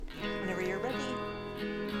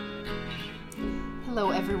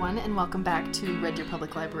Hello, everyone, and welcome back to Red Deer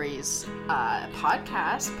Public Library's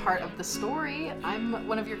podcast, part of The Story. I'm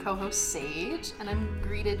one of your co-hosts, Sage, and I'm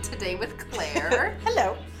greeted today with Claire.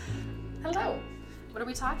 Hello. Hello. What are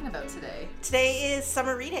we talking about today? Today is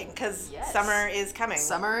summer reading, because summer is coming.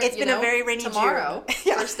 It's been a very rainy tomorrow,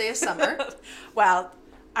 June. First day of summer. Well,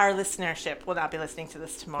 our listenership will not be listening to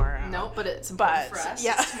this tomorrow. No, but it's important for us.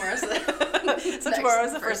 Yeah. Tomorrow's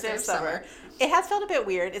the first day of summer. It has felt a bit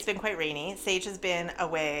weird. It's been quite rainy. Sage has been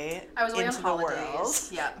away into the world,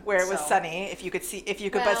 where it was sunny. If you could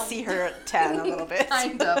but see her tan a little bit.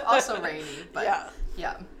 Kind of. Also rainy, but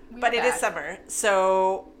yeah. But it is summer,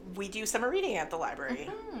 so we do summer reading at the library.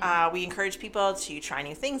 Mm-hmm. We encourage people to try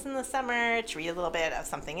new things in the summer, to read a little bit of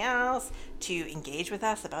something else, to engage with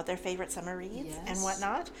us about their favorite summer reads and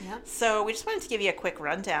whatnot. Yep. So we just wanted to give you a quick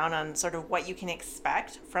rundown on sort of what you can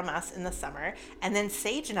expect from us in the summer. And then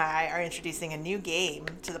Sage and I are introducing a new game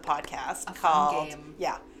to the podcast called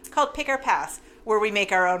Pick or Pass, where we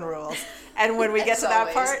make our own rules. And when we get to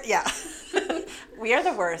that part, we are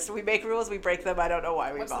the worst. We make rules, we break them. I don't know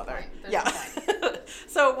why we bother. No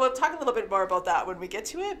So we'll talk a little bit more about that when we get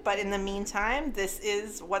to it. But in the meantime, this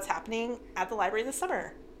is what's happening at the library this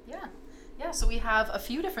summer. Yeah, so we have a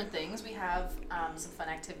few different things. We have some fun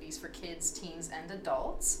activities for kids, teens, and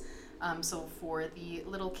adults. So for the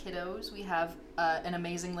little kiddos, we have an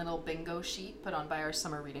amazing little bingo sheet put on by our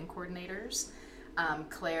summer reading coordinators,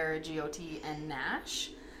 Claire, Gioti, and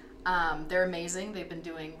Nash. They're amazing. They've been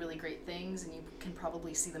doing really great things, and you can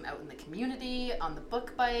probably see them out in the community, on the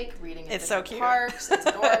book bike, reading at different parks. It's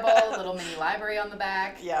adorable. Little mini library on the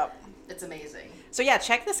back. Yep. It's amazing. So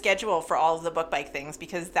check the schedule for all of the book bike things,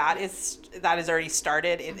 because that is already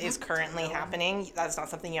started. It is currently happening. That's not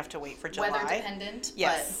something you have to wait for July. Weather dependent.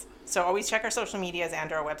 Yes. So always check our social medias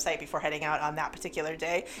and our website before heading out on that particular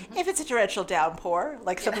day. If it's a torrential downpour,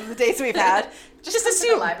 like some of the days we've had, just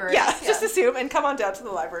assume. To the library. Just assume and come on down to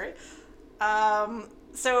the library.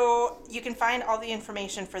 So you can find all the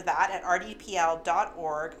information for that at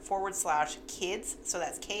rdpl.org/kids. So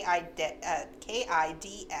that's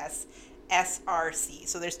KIDS-SRC.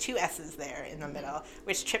 So there's two S's there in the middle,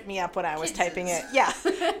 which tripped me up when I was typing it. Yeah,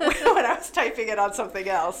 when I was typing it on something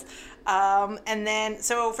else. And then,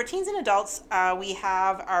 so for teens and adults, we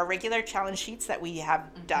have our regular challenge sheets that we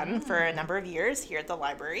have done for a number of years here at the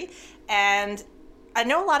library. And I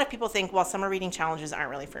know a lot of people think, well, summer reading challenges aren't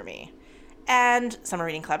really for me. And summer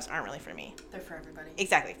reading clubs aren't really for me. They're for everybody.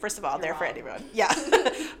 Exactly. First of all, they're for everyone. Yeah.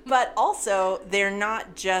 But also, they're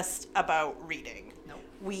not just about reading.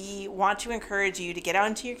 We want to encourage you to get out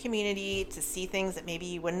into your community, to see things that maybe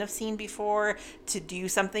you wouldn't have seen before, to do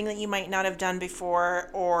something that you might not have done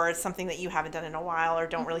before, or something that you haven't done in a while or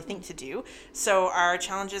don't really think to do. So our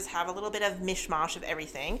challenges have a little bit of mishmash of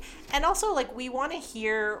everything. And also, we want to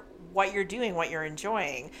hear what you're doing, what you're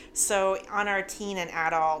enjoying. So on our teen and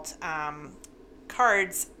adult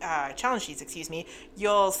challenge sheets,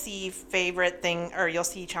 you'll see you'll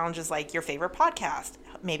see challenges like your favorite podcast.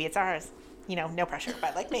 Maybe it's ours. No pressure,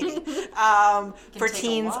 but maybe. For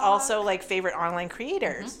teens, also favorite online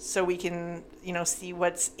creators. So we can, see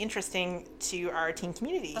what's interesting to our teen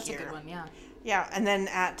community. That's here. That's a good one, yeah. Yeah, and then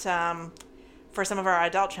for some of our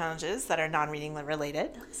adult challenges that are non-reading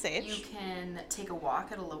related, Sage. You can take a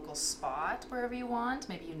walk at a local spot wherever you want.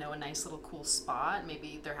 Maybe a nice little cool spot.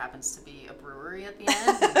 Maybe there happens to be a brewery at the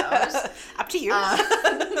end. Who knows? Up to you.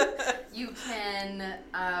 You can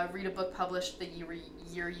read a book published the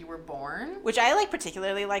year you were born. Which I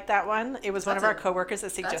particularly like that one. It was one of our coworkers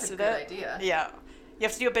that suggested it. That's a good idea. Yeah. You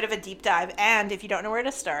have to do a bit of a deep dive, and if you don't know where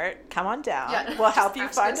to start, come on down. We'll help you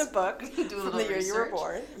find a book from the year you were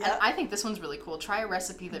born. Yeah. And I think this one's really cool. Try a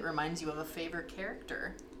recipe that reminds you of a favorite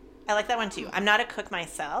character. I like that one too. I'm not a cook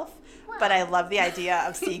myself, but I love the idea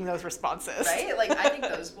of seeing those responses. Right? I think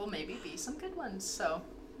those will maybe be some good ones. So,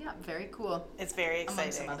 yeah, very cool. It's very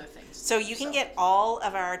exciting. Among some other things. So you can get all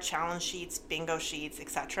of our challenge sheets, bingo sheets,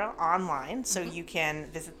 etc. online. So you can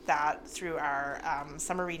visit that through our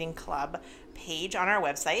Summer Reading Club page on our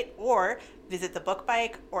website, or visit the Book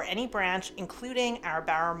Bike or any branch, including our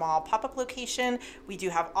Bower Mall pop-up location. We do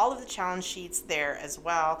have all of the challenge sheets there as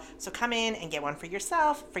well. So come in and get one for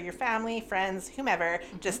yourself, for your family, friends, whomever.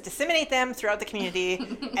 Just disseminate them throughout the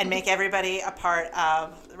community and make everybody a part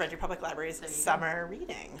of the Red Deer Public Library's summer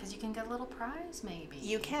reading. Because you can get a little prize, maybe.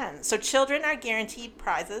 You can. So children are guaranteed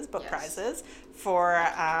prizes, book prizes, for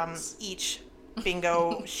each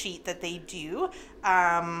bingo sheet that they do.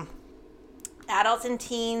 Adults and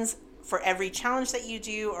teens, for every challenge that you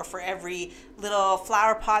do or for every little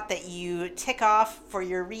flower pot that you tick off for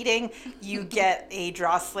your reading, you get a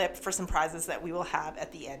draw slip for some prizes that we will have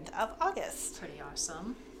at the end of August. Pretty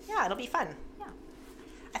awesome. Yeah, it'll be fun. Yeah.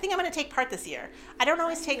 I think I'm going to take part this year. I don't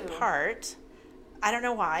always take Ooh. part. I don't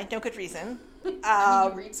know why. No good reason. You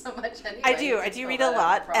read so much anyway. I do read a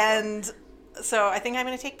lot, and so I think I'm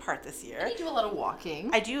going to take part this year. And you do a lot of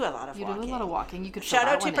walking. I do a lot of walking. You do a lot of walking. You could Shout fill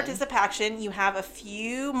out that to one in. Participaction. You have a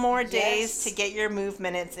few more days Yes. to get your move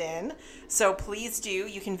minutes in. So please do.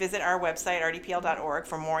 You can visit our website, rdpl.org,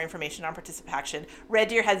 for more information on Participaction. Red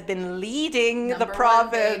Deer has been leading Number the one,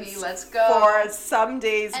 province baby. Let's go. for some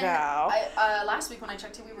days And now. last week when I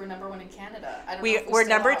checked it, we were number 1 in Canada. I don't know if We're still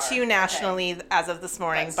number are. 2 nationally Okay. as of this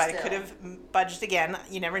morning, But but it still. could have budged again.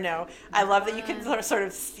 You never know. I love that you can sort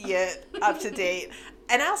of see it up to date.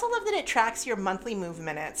 And I also love that it tracks your monthly move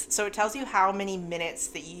minutes. So it tells you how many minutes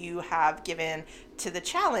that you have given to the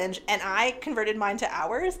challenge. And I converted mine to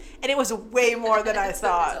hours, and it was way more than I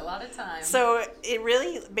thought. It's a lot of time. So it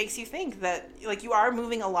really makes you think that like you are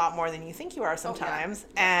moving a lot more than you think you are sometimes.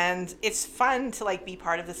 And it's fun to like be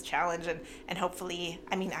part of this challenge and hopefully,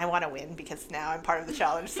 I mean, I want to win because now I'm part of the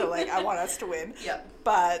challenge. So like I want us to win. Yep.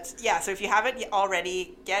 But yeah, so if you haven't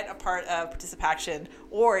already, get a part of Participaction,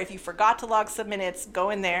 or if you forgot to log some minutes, go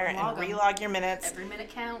in there and Log 'em. relog your minutes. Every minute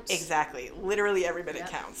counts. Exactly. Literally every minute Yep.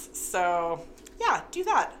 counts. So yeah, do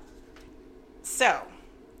that. So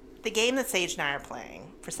the game that Sage and I are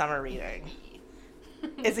playing for summer reading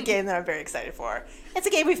is a game that I'm very excited for. It's a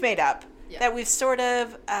game we've made up Yeah. that we've sort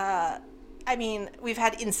of, I mean, we've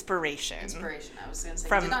had inspiration. Inspiration. I was going to say,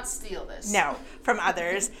 From- we did not steal this. No, from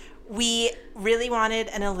others. We really wanted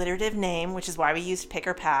an alliterative name, which is why we used Pick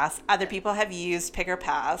or Pass. Other people have used Pick or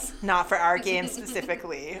Pass, not for our game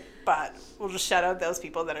specifically, but we'll just shout out those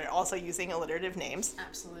people that are also using alliterative names.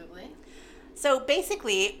 Absolutely. So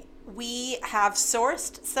basically, we have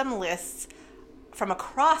sourced some lists from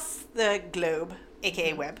across the globe,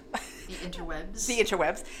 aka web, The interwebs. the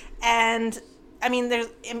interwebs, and I mean, there's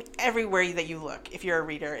everywhere that you look. If you're a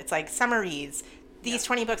reader, it's like summer reads. These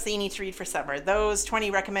 20 books that you need to read for summer. Those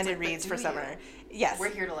 20 recommended It's like, but reads do for you? summer. Yes. We're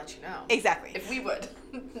here to let you know. Exactly. If we would.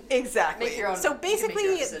 Exactly. Make your own- So you can make your basically,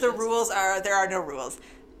 own the decisions. rules are there are no rules.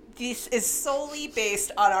 This is solely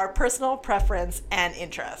based on our personal preference and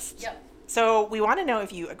interest. Yep. So we want to know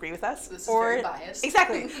if you agree with us This is or very biased.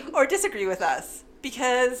 exactly or disagree with us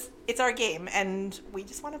because it's our game and we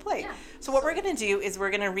just want to play. Yeah. So what we're going to do is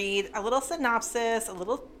we're going to read a little synopsis, a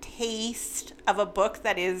little taste of a book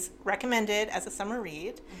that is recommended as a summer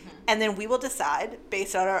read, and then we will decide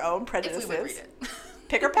based on our own If prejudices. we would read it.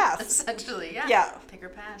 Pick or pass. Essentially, yeah. Yeah. Pick or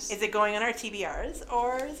pass. Is it going on our TBRs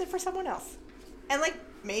or is it for someone else? And like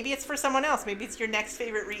maybe it's for someone else. Maybe it's your next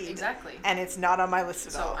favorite read. Exactly. And it's not on my list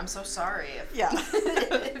at So all. I'm so sorry if, Yeah.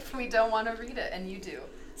 if we don't want to read it and you do.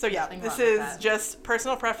 So yeah, Nothing this wrong with is that. just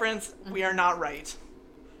personal preference. We are not right.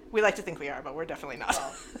 We like to think we are, but we're definitely not.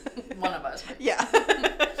 Well, one of us. Yeah.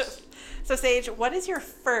 So Sage, what is your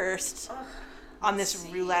first Ugh, on let's this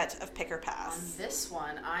see. roulette of pick or On pass? this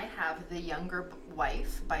one, I have The Younger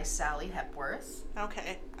Wife by Sally Hepworth.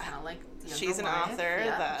 Okay. Kind of like The Younger She's an Wife. author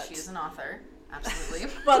Yeah, that- she's an author. Absolutely.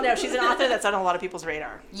 Well, no, she's an author that's on a lot of people's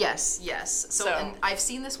radar. Yes, yes. So, So- and I've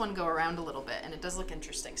seen this one go around a little bit, and it does look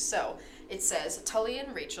interesting. So, it says Tully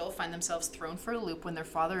and Rachel find themselves thrown for a loop when their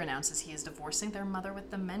father announces he is divorcing their mother with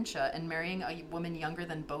dementia and marrying a woman younger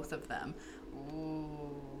than both of them. Ooh.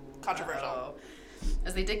 Controversial. uh-oh.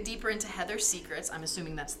 As they dig deeper into Heather's secrets, I'm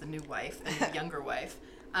assuming that's the new wife and the younger wife,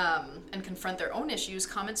 and confront their own issues,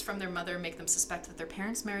 comments from their mother make them suspect that their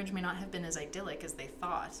parents' marriage may not have been as idyllic as they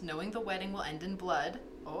thought. Knowing the wedding will end in blood.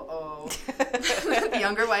 Uh-oh. The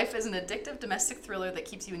Younger Wife is an addictive domestic thriller that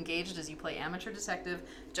keeps you engaged as you play amateur detective,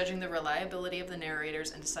 judging the reliability of the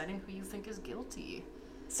narrators and deciding who you think is guilty.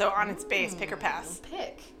 So on its base, pick or pass.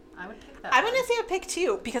 Pick. I would pick that I'm one. gonna say a pick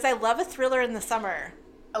too because I love a thriller in the summer.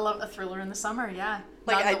 I love a thriller in the summer, yeah.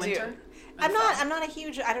 Like Not in I the do. winter. or I'm the not. fall. I'm not a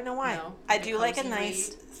huge. I don't know why. No, I like a do like a cozy nice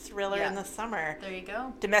read. thriller Yeah. in the summer. There you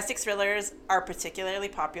go. Domestic thrillers are particularly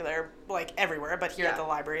popular, like everywhere, but here at Yeah. the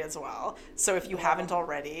library as well. So if you haven't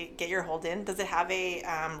already, get your hold in. Does it have a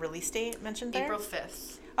release date mentioned there? April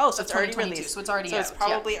 5th. Oh, so of it's already 2022, released. so it's already So it's out,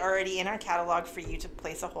 probably already in our catalog for you to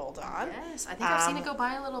place a hold on. Yes, I think I've seen it go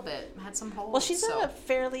by a little bit. I had some holds. Well, she's so. a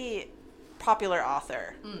fairly popular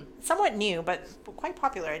author. Somewhat new, but quite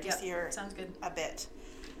popular. I do Yeah, see her sounds good. a bit.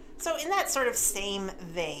 So in that sort of same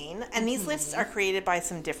vein, and these lists are created by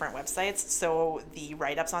some different websites, so the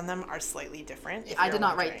write-ups on them are slightly different. if I you're did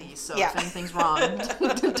not write wondering. these, so Yeah. if anything's wrong,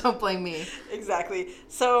 don't blame me. Exactly.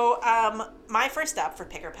 So my first up for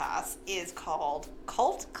Pick or Pass is called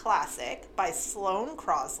Cult Classic by Sloane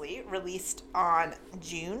Crosley, released on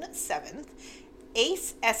June 7th.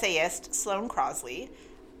 Ace essayist Sloane Crosley,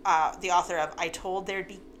 the author of I Told There'd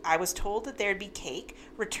Be I Was Told That There'd Be Cake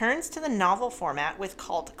returns to the novel format with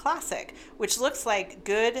Cult Classic, which looks like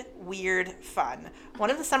good, weird fun. One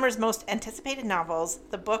of the summer's most anticipated novels,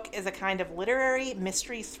 the book is a kind of literary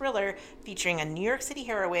mystery thriller featuring a New York City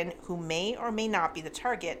heroine who may or may not be the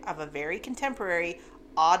target of a very contemporary,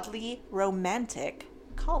 oddly romantic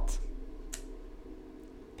cult.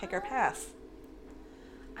 Pick or pass?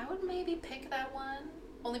 I would maybe pick that one.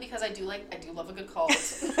 Only because I do love a good cult.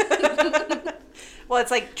 Well,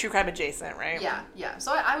 it's like true crime adjacent, right? Yeah.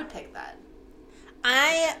 So I would pick that.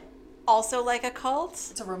 I also like a cult.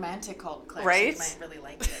 It's a romantic cult, Claire, right? So you might really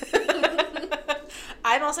like it.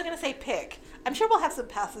 I'm also going to say pick. I'm sure we'll have some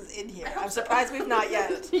passes in here. I'm surprised we've not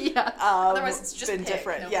yet. Yeah. Otherwise, it's just been pick,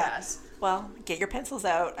 different. no Yeah. pass. Well, get your pencils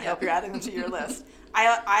out. I hope you're adding them to your list.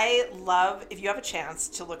 I love, if you have a chance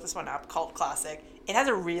to look this one up, Cult Classic. It has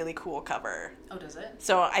a really cool cover. Oh, does it?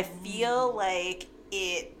 So I feel like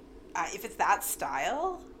it, if it's that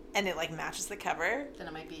style and it like matches the cover, Then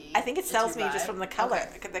it might be. I think it sells me your just vibe. from the color,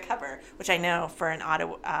 Okay. the cover, which I know for an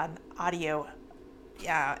audio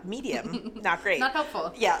medium, not great. Not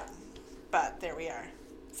helpful. Yeah, but there we are.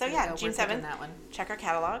 So There you yeah, go, June we're picking 7th, that one. check our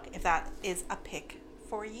catalog if that is a pick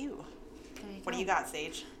for you. What do you got,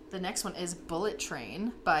 Sage? The next one is Bullet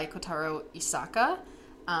Train by Kotaro Isaka.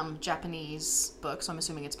 Japanese book, so I'm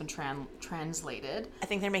assuming it's been translated. I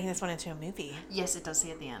think they're making this one into a movie. Yes, it does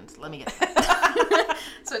say at the end. Let me get that.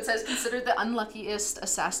 So it says, considered the unluckiest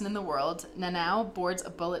assassin in the world, Nanao boards a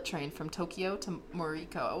bullet train from Tokyo to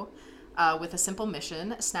Moriko with a simple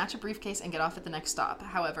mission, snatch a briefcase and get off at the next stop.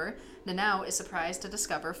 However, Nanao is surprised to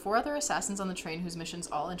discover 4 other assassins on the train whose missions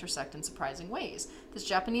all intersect in surprising ways. This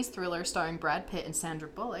Japanese thriller starring Brad Pitt and Sandra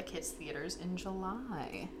Bullock hits theaters in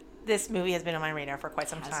July. This movie has been on my radar for quite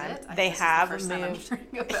some time. It? They This is have the first time I'm moved. hearing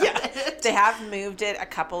about Yeah, it. they have moved it a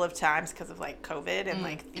couple of times because of like COVID and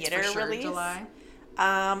like It's theater for sure release. July.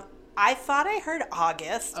 I thought I heard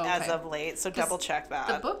August as Okay. of late, so double check that.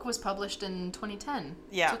 The book was published in 2010.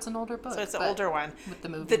 Yeah. So it's an older book. So it's an but older one. With the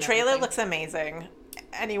movie. The and trailer everything. looks amazing.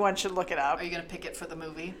 Anyone should look it up. Are you going to pick it for the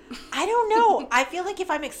movie? I don't know. I feel like if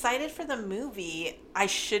I'm excited for the movie, I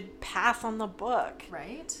should pass on the book.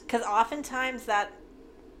 Right? Because oftentimes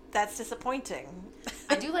that's disappointing.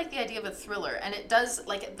 I do like the idea of a thriller, and it does,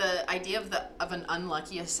 like, the idea of an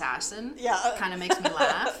unlucky assassin Yeah. kind of makes me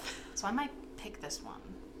laugh. So I might pick this one.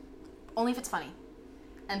 Only if it's funny.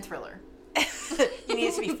 And thriller. You need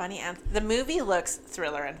it to be funny, and the movie looks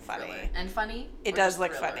thriller and funny. Thriller. And funny? It or does just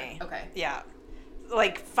look thriller? funny. Okay. Yeah.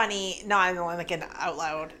 Like funny, not in like an out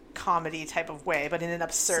loud comedy type of way, but in an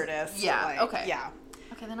absurdist. Yeah, like, okay. Yeah.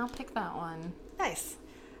 Okay, then I'll pick that one. Nice.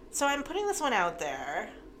 So I'm putting this one out there.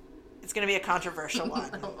 It's going to be a controversial one.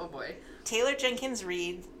 Oh boy. Taylor Jenkins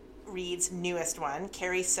Reid's newest one,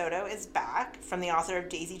 Carrie Soto is Back, from the author of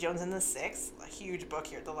Daisy Jones and the Six, a huge book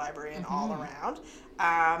here at the library and all around.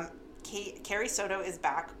 Carrie Soto is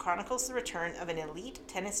Back chronicles the return of an elite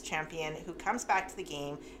tennis champion who comes back to the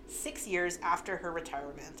game 6 years after her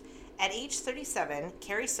retirement. At age 37,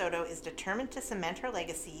 Carrie Soto is determined to cement her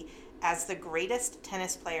legacy as the greatest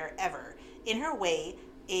tennis player ever. In her way,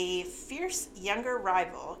 a fierce younger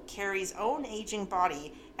rival, Carrie's own aging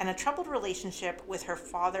body, and a troubled relationship with her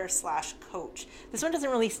father/coach. This one doesn't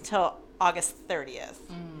release until August 30th,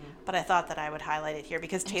 but I thought that I would highlight it here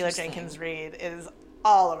because Taylor Interesting. Jenkins Reid is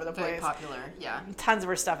all over the Very place. popular, yeah. Tons of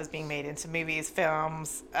her stuff is being made into movies,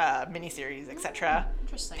 films, miniseries, etc.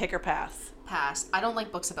 Interesting. Pick or pass. Pass. I don't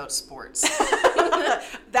like books about sports.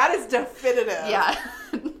 That is definitive. Yeah.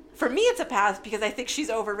 For me, it's a pass because I think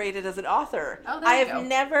she's overrated as an author. Oh, there I you have go.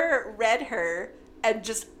 never read her, and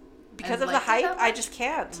just because And of the liked it hype, that I much? just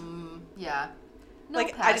can't. Yeah. No,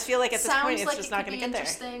 Like, pass. I just feel like at this point, Sounds it's like just it not could going to be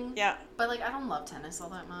get there. interesting, Yeah. But like, I don't love tennis all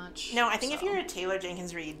that much. No, I think if so. you're a Taylor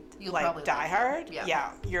Jenkins Reid You'll like probably like it. diehard,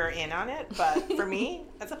 Yeah. you're in on it. But for me,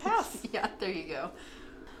 it's a pass. Yeah, there you go.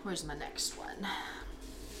 Where's my next one?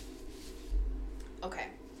 Okay.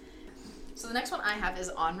 So the next one I have is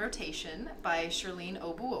On Rotation by Shirlene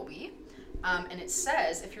Obuobi. And it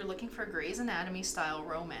says, if you're looking for a Grey's Anatomy style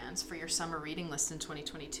romance for your summer reading list in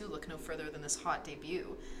 2022, look no further than this hot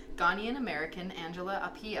debut. Ghanaian American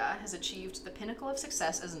Angela Appiah has achieved the pinnacle of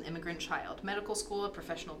success as an immigrant child, medical school, a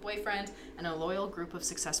professional boyfriend, and a loyal group of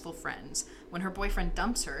successful friends. When her boyfriend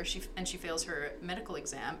dumps her she fails her medical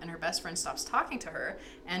exam and her best friend stops talking to her,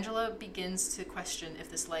 Angela begins to question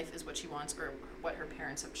if this life is what she wants or what her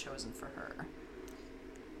parents have chosen for her.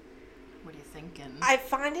 What are you thinking? I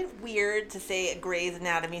find it weird to say a Grey's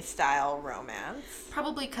Anatomy style romance.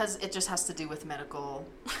 Probably because it just has to do with medical.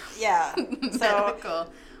 Yeah. So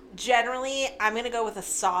medical. generally, I'm going to go with a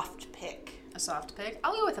soft pick. A soft pick.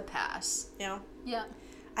 I'll go with a pass. You know? Yeah.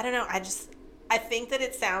 I don't know. I think that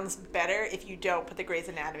it sounds better if you don't put the Grey's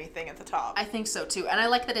Anatomy thing at the top. I think so too. And I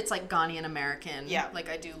like that it's like Ghanaian American. Yeah. Like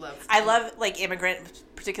I do love. I love like immigrant,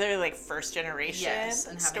 particularly like first generation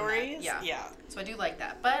and stories. That, yeah. So I do like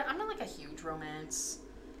that. But I'm not like a huge romance.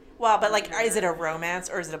 Well, but like, is it a romance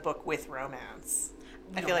or is it a book with romance?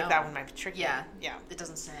 I feel like that one might be tricky. Yeah. Yeah. It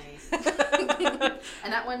doesn't say.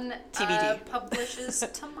 And that one TBD. Publishes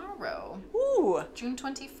tomorrow. Ooh. June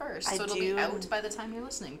 21st. So it'll be out by the time you're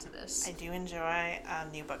listening to this. I do enjoy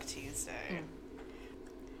New Book Tuesday.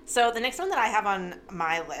 So the next one that I have on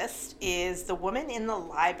my list is The Woman in the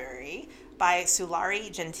Library by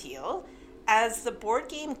Sulari Gentile. As the board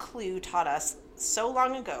game Clue taught us so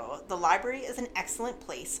long ago, the library is an excellent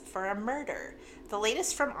place for a murder. The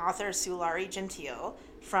latest from author Sulari Gentile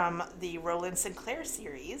from the Roland Sinclair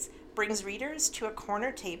series brings readers to a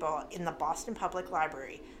corner table in the Boston Public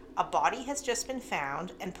Library. A body has just been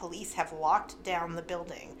found and police have locked down the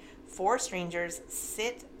building. 4 strangers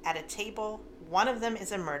sit at a table. One of them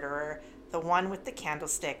is a murderer. The one with the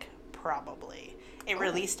candlestick, probably. It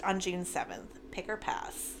released on June 7th. Pick or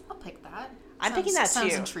pass? I'll pick that. I'm picking that too.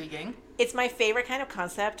 Sounds intriguing. It's my favorite kind of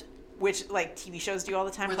concept, which like TV shows do all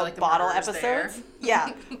the time, where called like, bottle episodes.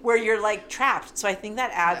 Yeah, where you're like trapped. So I think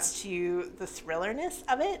that adds to the thrillerness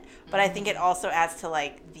of it, but I think it also adds to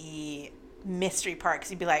like the mystery part,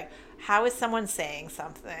 because you'd be like, how is someone saying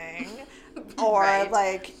something? Or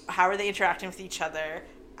like, how are they interacting with each other?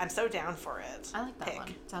 I'm so down for it. I like that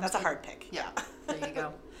one. That's good. A hard pick. Yeah. There you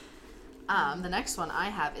go. The next one I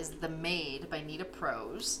have is The Maid by Nita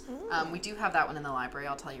Prose. We do have that one in the library,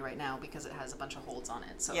 I'll tell you right now, because it has a bunch of holds on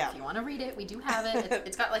it. So if you want to read it, we do have it.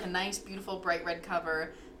 It's got like a nice, beautiful, bright red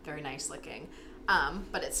cover. Very nice looking.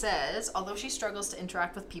 But it says, although she struggles to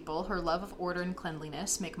interact with people, her love of order and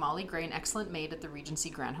cleanliness make Molly Gray an excellent maid at the Regency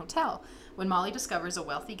Grand Hotel. When Molly discovers a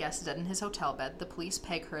wealthy guest dead in his hotel bed, the police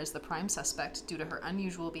peg her as the prime suspect due to her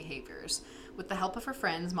unusual behaviors. With the help of her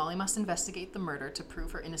friends, Molly must investigate the murder to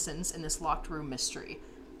prove her innocence in this locked room mystery.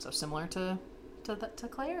 So similar to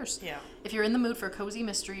Claire's. Yeah. If you're in the mood for a cozy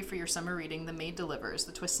mystery for your summer reading, The Maid delivers.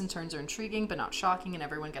 The twists and turns are intriguing but not shocking, and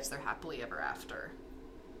everyone gets their happily ever after.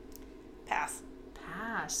 Pass.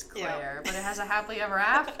 Pass, Claire, but it has a happily ever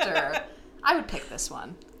after. I would pick this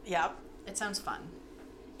one. Yep. It sounds fun.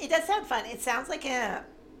 It does sound fun. It sounds like a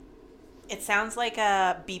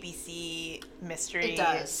BBC mystery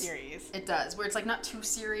series. It does, where it's like not too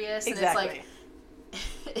serious. Exactly. And it's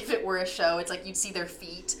like, if it were a show, it's like you'd see their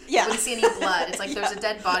feet. Yeah. You wouldn't see any blood. It's like there's a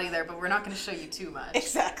dead body there, but we're not going to show you too much.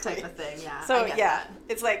 Exactly. Type of thing, yeah. So, I get that.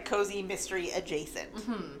 It's like cozy mystery adjacent.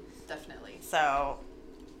 Mm-hmm. Definitely. So,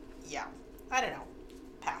 yeah. I don't know.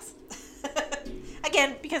 Pass.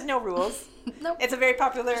 Again, because no rules. Nope. It's a very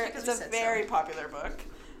popular popular book.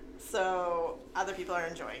 So other people are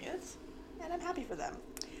enjoying it, and I'm happy for them.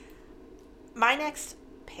 My next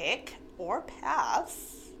pick or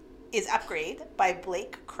pass is Upgrade by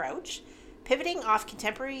Blake Crouch. Pivoting off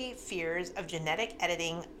contemporary fears of genetic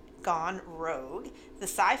editing gone rogue, the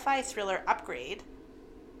sci-fi thriller Upgrade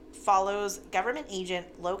follows government agent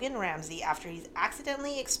Logan Ramsey after he's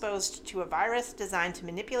accidentally exposed to a virus designed to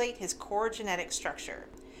manipulate his core genetic structure.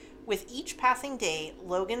 With each passing day,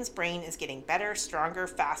 Logan's brain is getting better, stronger,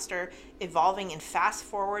 faster, evolving and fast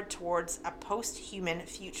forward towards a post-human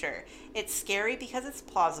future. It's scary because it's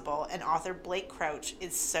plausible, and author Blake Crouch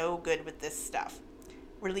is so good with this stuff.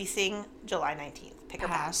 Releasing July 19th. Pick or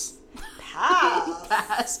pass? Pass.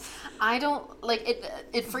 Pass. I don't, like,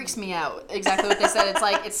 it freaks me out. Exactly what they said. It's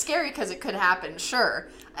like, it's scary because it could happen, sure.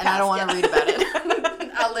 And I don't want to read about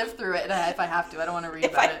it. I'll live through it if I have to. I don't want to read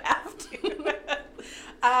about it. If I have to.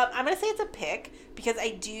 I'm going to say it's a pick because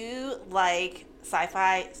I do like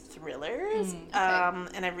sci-fi thrillers. Okay.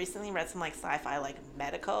 And I've recently read some like sci-fi like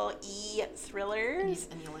medical-y thrillers.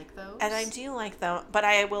 And you like those? And I do like them, but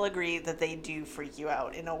I will agree that they do freak you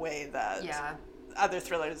out in a way that other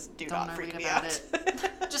thrillers don't not freak me out.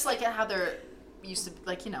 Just like how they're used to,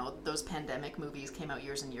 like, you know, those pandemic movies came out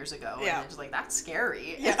years and years ago, and it's just like, that's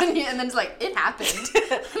scary. Yeah. And then it's like, it happened.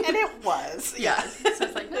 And it was. Yeah. So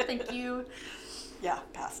it's like, no, thank you. Yeah,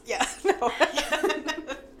 pass. Yeah, no.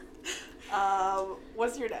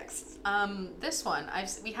 What's your next? This one,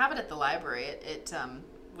 we have it at the library. It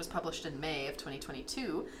was published in May of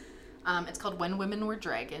 2022. It's called When Women Were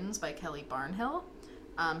Dragons by Kelly Barnhill.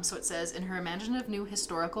 So it says, in her imaginative new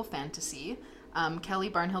historical fantasy,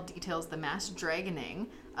 Kelly Barnhill details the mass dragoning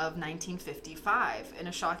of 1955. In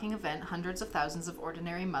a shocking event, hundreds of thousands of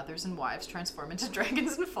ordinary mothers and wives transform into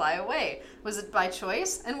dragons and fly away. Was it by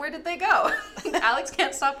choice? And where did they go? Alex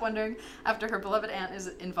can't stop wondering after her beloved aunt is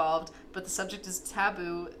involved, but the subject is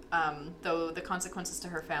taboo, though the consequences to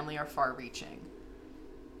her family are far-reaching.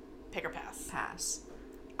 Pick or pass? Pass.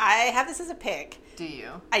 I have this as a pick. Do you?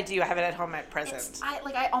 I do. I have it at home at present.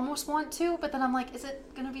 I almost want to, but then I'm like, is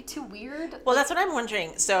it gonna be too weird? Well, that's what I'm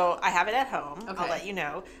wondering. So I have it at home. Okay. I'll let you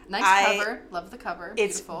know. Nice cover. Love the cover.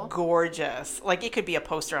 It's Beautiful. gorgeous. Like, it could be a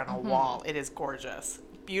poster on a wall. It is gorgeous.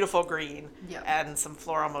 Beautiful green. Yep. And some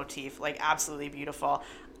floral motif. Like, absolutely beautiful.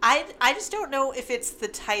 I just don't know if it's the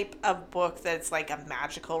type of book that's like a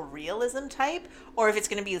magical realism type, or if it's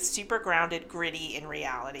going to be super grounded, gritty in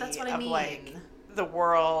reality. That's what I mean. Like, the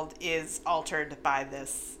world is altered by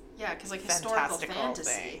this. Yeah, because like historical fantastical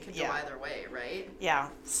fantasy thing. could go either way, right? Yeah.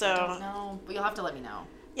 So. I don't know, but you'll have to let me know.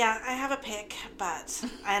 Yeah, I have a pick, but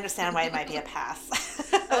I understand why it might be a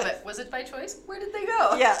pass. Love it. Was it by choice? Where did they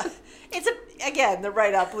go? Yeah. Again, the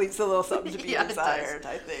write-up leaves a little something to be Yeah, it desired,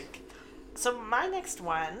 I think. So my next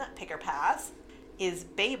one, pick or pass, is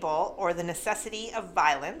Babel, or The Necessity of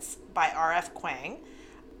Violence by R.F. Kuang.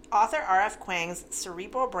 Author R.F. Kuang's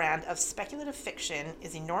cerebral brand of speculative fiction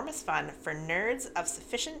is enormous fun for nerds of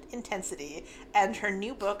sufficient intensity, and her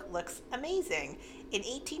new book looks amazing. In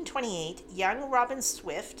 1828, young Robin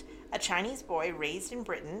Swift, a Chinese boy raised in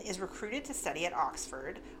Britain, is recruited to study at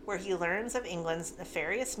Oxford, where he learns of England's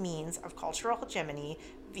nefarious means of cultural hegemony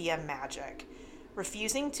via magic.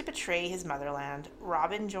 Refusing to betray his motherland,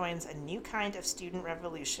 Robin joins a new kind of student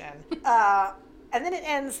revolution. And then it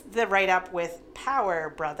ends the write-up with,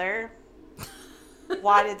 "Power, brother."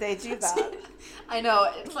 Why did they do that? I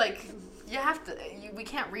know. It's like, you have to, we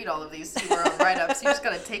can't read all of these to our own write-ups. You just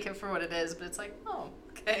got to take it for what it is. But it's like, oh,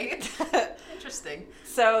 okay. Interesting.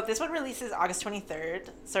 So this one releases August 23rd,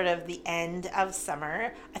 sort of the end of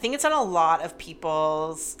summer. I think it's on a lot of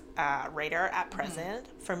people's radar at present.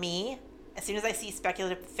 For me, as soon as I see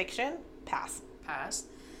speculative fiction, pass. Pass.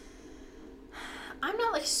 I'm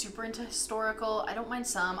not like super into historical. I don't mind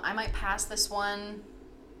some. I might pass this one.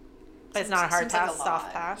 But it's not a hard Seems like pass, lot.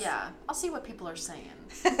 soft pass. Yeah. I'll see what people are saying.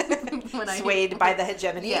 when Swayed by the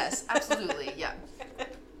hegemony. Yes, absolutely. Yeah.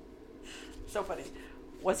 So funny.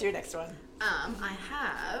 What's your next one? I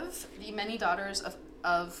have The Many Daughters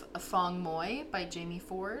of Fong Moy by Jamie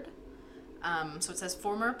Ford. So it says,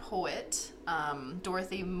 former poet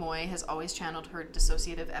Dorothy Moy has always channeled her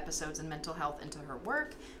dissociative episodes and mental health into her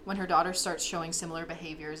work. When her daughter starts showing similar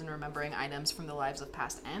behaviors and remembering items from the lives of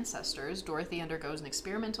past ancestors, Dorothy undergoes an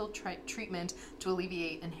experimental treatment to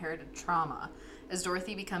alleviate inherited trauma. As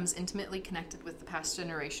Dorothy becomes intimately connected with the past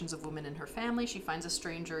generations of women in her family, she finds a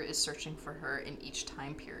stranger is searching for her in each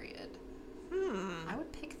time period. I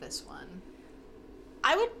would pick this one.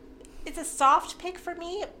 It's a soft pick for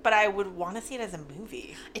me, but I would want to see it as a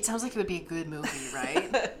movie. It sounds like it would be a good movie,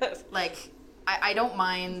 right? Like, I don't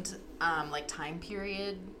mind, like, time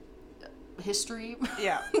period history.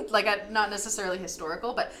 Yeah. Like, not necessarily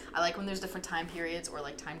historical, but I like when there's different time periods or,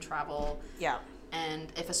 like, time travel. Yeah.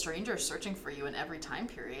 And if a stranger is searching for you in every time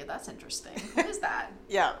period, that's interesting. What is that?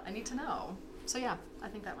 Yeah. I need to know. So, yeah, I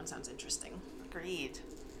think that one sounds interesting. Agreed.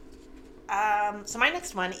 So my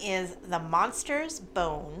next one is The Monster's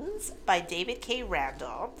Bones by David K.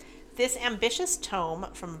 Randall. This ambitious tome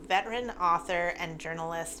from veteran author and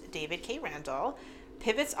journalist David K. Randall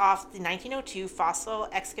pivots off the 1902 fossil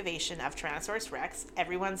excavation of Tyrannosaurus rex,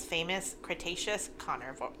 everyone's famous Cretaceous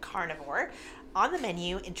carnivore. On the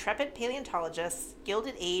menu, intrepid paleontologists,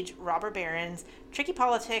 Gilded Age robber barons, tricky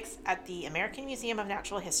politics at the American Museum of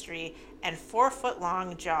Natural History, and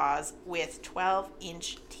 4-foot-long jaws with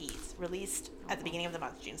 12-inch teeth. Released at the beginning of the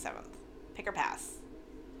month, June 7th. Pick or pass?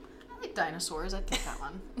 I like dinosaurs. I'd pick that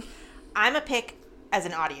one. I'm a pick as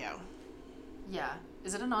an audio. Yeah.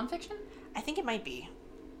 Is it a nonfiction? I think it might be.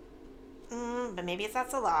 But maybe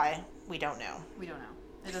that's a lie. We don't know. We don't know.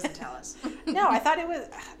 It doesn't tell us. No, I thought it was.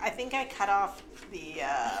 I think I cut off the.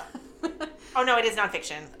 Oh no, it is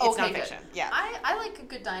nonfiction. It's okay, nonfiction. Good. Yeah. I like a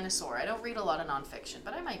good dinosaur. I don't read a lot of nonfiction,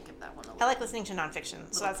 but I might give that one a look. I like listening to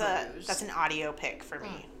nonfiction, so peruse. that's an audio pick for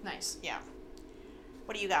me. Nice. Yeah.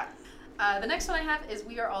 What do you got? The next one I have is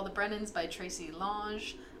We Are All the Brennans by Tracy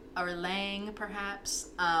Lange. Or Lang, perhaps.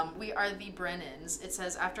 We Are the Brennans. It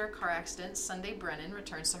says, after a car accident, Sunday Brennan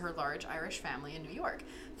returns to her large Irish family in New York.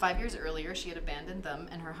 5 years earlier, she had abandoned them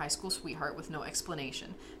and her high school sweetheart with no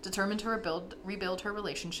explanation. Determined to rebuild her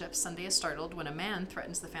relationship, Sunday is startled when a man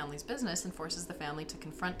threatens the family's business and forces the family to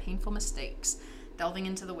confront painful mistakes. Delving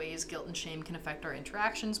into the ways guilt and shame can affect our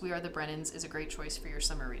interactions, We Are the Brennans is a great choice for your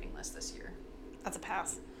summer reading list this year. That's a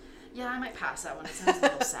pass. Yeah, I might pass that one. It sounds a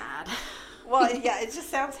little sad. Well, yeah, it just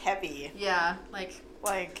sounds heavy. Yeah, like,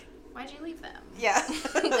 why'd you leave them? Yeah.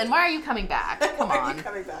 And why are you coming back? Come why on. are you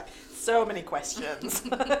coming back? So many questions.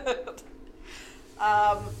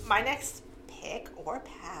 My next pick or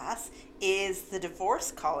pass is The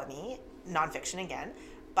Divorce Colony, nonfiction again,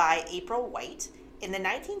 by April White. In the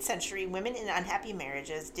 19th century, women in unhappy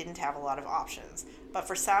marriages didn't have a lot of options, but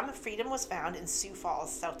for some, freedom was found in Sioux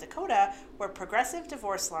Falls, South Dakota, where progressive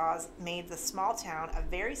divorce laws made the small town a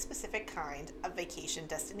very specific kind of vacation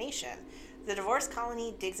destination. The divorce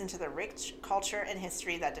colony digs into the rich culture and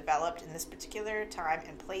history that developed in this particular time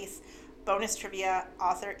and place. Bonus trivia,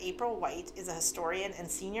 author April White is a historian and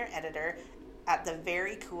senior editor at the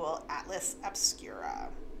very cool Atlas Obscura.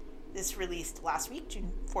 This released last week,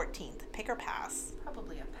 June 14th. Pick or pass?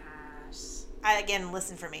 Probably a pass. Again,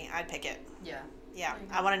 listen for me. I'd pick it. Yeah. Yeah,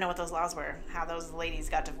 I want to know what those laws were, how those ladies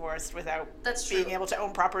got divorced without That's being true. able to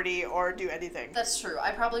own property or do anything. That's true.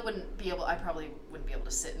 I probably wouldn't be able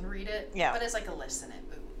to sit and read it. Yeah. But as like a listen it.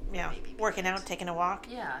 Ooh, Yeah, maybe working out, taking a walk,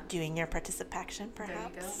 Yeah. doing your participation,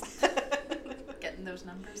 perhaps. There you go. Getting those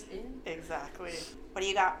numbers in. Exactly. What do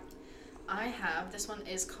you got? I have, this one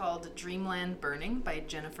is called Dreamland Burning by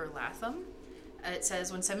Jennifer Latham. It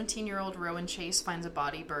says, when 17-year-old Rowan Chase finds a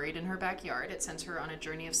body buried in her backyard, it sends her on a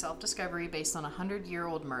journey of self-discovery based on a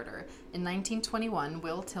 100-year-old murder. In 1921,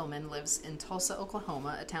 Will Tillman lives in Tulsa,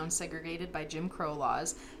 Oklahoma, a town segregated by Jim Crow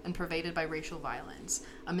laws and pervaded by racial violence.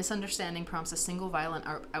 A misunderstanding prompts a single violent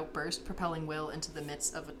outburst, propelling Will into the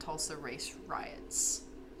midst of a Tulsa race riots.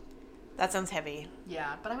 That sounds heavy.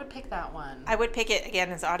 Yeah, but I would pick that one. I would pick it again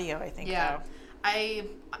as audio, I think, Yeah. though. I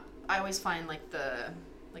always find the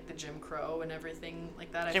Jim Crow and everything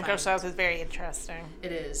like that. Jim Crow South is very interesting.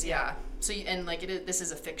 It is, yeah. So this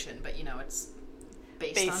is a fiction, but it's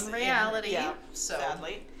based on Yeah, reality. yeah, So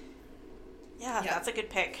sadly. Yeah, Yeah. that's a good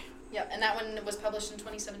pick. yeah, and that one was published in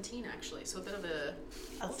 2017 actually, so a bit of a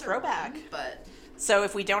older throwback. one, but So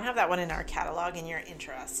if we don't have that one in our catalog and you're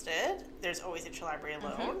interested, there's always Interlibrary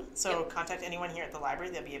Loan. So Yep. contact anyone here at the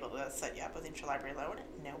library. They'll be able to set you up with Interlibrary Loan.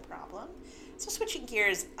 No problem. So switching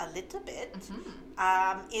gears a little bit,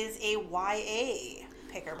 is a YA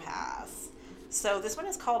pick or pass. So this one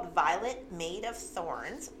is called Violet Maid of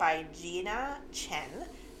Thorns by Gina Chen.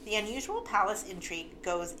 The unusual palace intrigue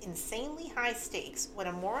goes insanely high stakes when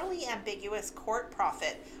a morally ambiguous court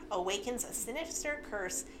prophet awakens a sinister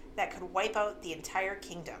curse that could wipe out the entire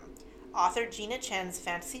kingdom. Author Gina Chen's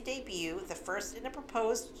fantasy debut, the first in a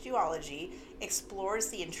proposed duology, explores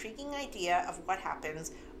the intriguing idea of what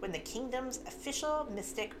happens when the kingdom's official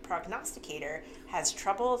mystic prognosticator has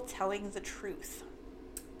trouble telling the truth.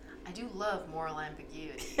 I do love moral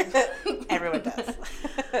ambiguity. Everyone does.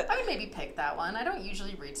 I would maybe pick that one. I don't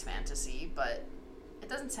usually read fantasy, but it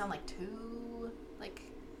doesn't sound too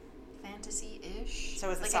fantasy-ish. So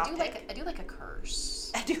it's a I soft do pick? I do like a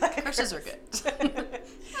curse. I do like a Curses curse. are good.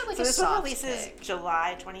 I like So a this one soft releases pick.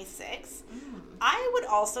 July 26th. I would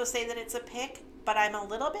also say that it's a pick, but I'm a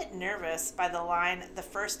little bit nervous by the line, the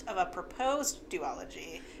first of a proposed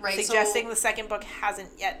duology, Right, suggesting so- the second book hasn't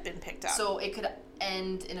yet been picked up. So it could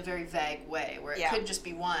end in a very vague way, where it Yeah. could just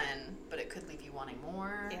be one, but it could leave you wanting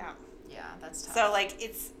more. yeah. Yeah, that's tough. So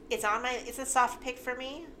it's on my, it's a soft pick for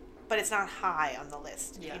me, but it's not high on the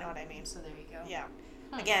list. If yeah. you know what I mean? So there you go. Yeah.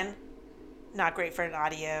 Again, not great for an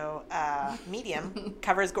audio medium.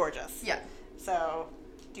 Cover is gorgeous. Yeah. So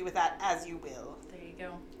do with that as you will. There you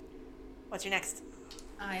go. What's your next?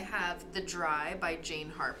 I have The Dry by Jane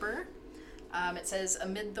Harper. It says,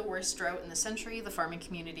 amid the worst drought in the century, the farming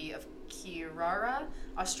community of Kirara,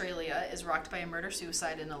 Australia, is rocked by a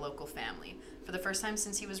murder-suicide in a local family. For the first time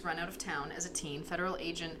since he was run out of town as a teen, federal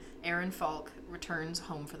agent Aaron Falk returns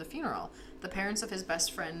home for the funeral. The parents of his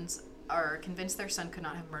best friends are convinced their son could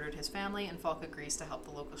not have murdered his family, and Falk agrees to help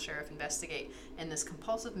the local sheriff investigate in this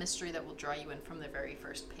compulsive mystery that will draw you in from the very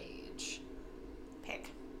first page.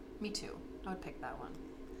 Pick. Me too. I would pick that one.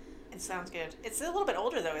 It sounds good. It's a little bit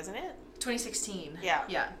older though, isn't it? 2016. Yeah.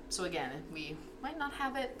 Yeah. So again, we might not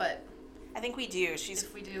have it, but I think we do. She's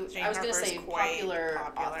if we do, Jane I was going to Harper's say quite popular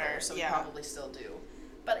popular, author, so yeah. we probably still do.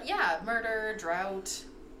 But yeah, murder, drought.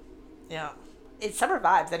 yeah. It's summer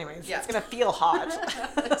vibes, anyways. Yeah. It's gonna feel hot.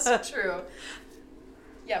 That's true.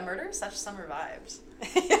 Yeah, murder is such summer vibes.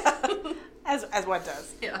 Yeah. As one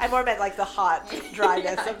does. Yeah. I more meant the hot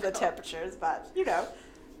dryness Yeah, I of the know. temperatures, but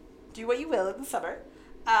do what you will in the summer.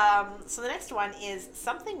 So the next one is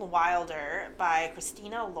Something Wilder by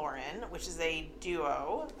Christina Lauren, which is a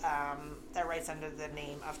duo that writes under the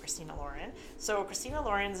name of Christina Lauren. So Christina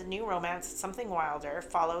Lauren's new romance, Something Wilder,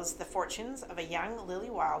 follows the fortunes of a young Lily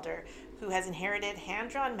Wilder who has inherited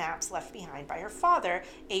hand-drawn maps left behind by her father,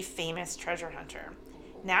 a famous treasure hunter.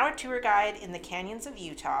 Now a tour guide in the canyons of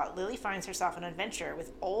Utah, Lily finds herself on an adventure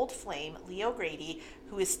with old flame Leo Grady,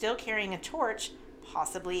 who is still carrying a torch,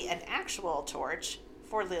 possibly an actual torch,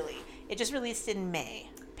 for Lily. It just released in May.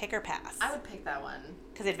 Pick or pass? I would pick that one.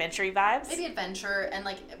 Because adventure-y vibes? Maybe adventure and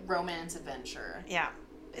romance adventure. Yeah.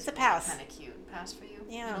 It's a pass. Kind of cute. Pass for you?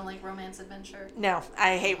 Yeah. You don't like romance adventure? No,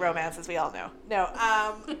 I hate romance, as we all know. No,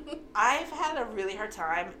 I've had a really hard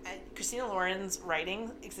time. Christina Lauren's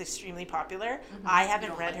writing is extremely popular. I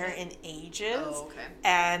haven't read her in ages. Oh, okay.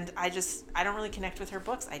 And I don't really connect with her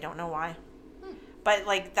books. I don't know why. But,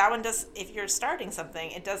 like, that one does, if you're starting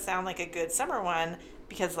something, it does sound like a good summer one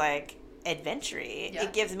because, like, adventure-y. Yeah.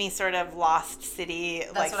 It gives me sort of Lost City,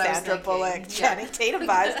 That's like what I was Sandra thinking. Bullock, Yeah. Channing Tatum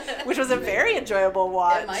vibes, which was a very enjoyable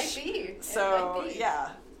watch. It might be. So, yeah.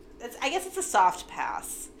 I guess it's a soft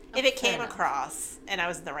pass. If it fair came enough. across and I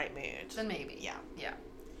was in the right mood. Then maybe. Yeah. Yeah.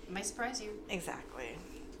 It might surprise you. Exactly.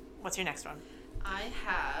 What's your next one? I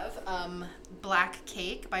have Black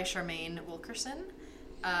Cake by Charmaine Wilkerson.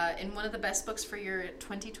 In one of the best books for your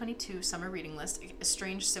 2022 summer reading list,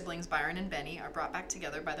 estranged siblings Byron and Benny are brought back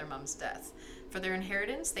together by their mom's death. For their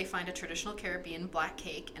inheritance, they find a traditional Caribbean black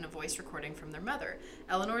cake and a voice recording from their mother.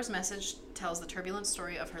 Eleanor's message tells the turbulent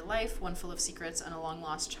story of her life, one full of secrets and a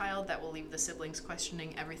long-lost child that will leave the siblings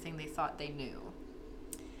questioning everything they thought they knew.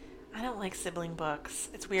 I don't like sibling books.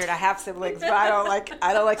 It's weird. I have siblings, but I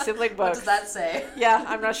don't like sibling books. What does that say? Yeah,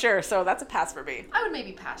 I'm not sure. So that's a pass for me. I would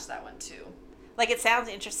maybe pass that one too. Like, it sounds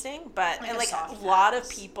interesting, but Like and a like soft a lot of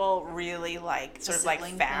pass. people really like sort of like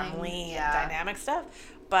sibling family thing, and yeah. dynamic stuff.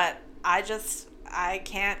 But I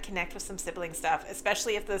can't connect with some sibling stuff,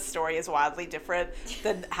 especially if the story is wildly different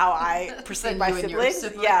than how I perceive Than my you and your siblings.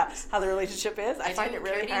 siblings. Yeah, how the relationship is. I find it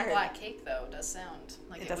really Caribbean hard. black cake though does sound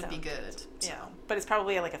like it does would be sound good. So. Yeah, but it's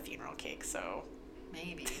probably like a funeral cake, so.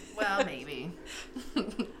 Maybe. Well, maybe.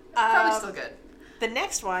 Probably still good. The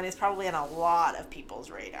next one is probably on a lot of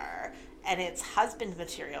people's radar, and it's Husband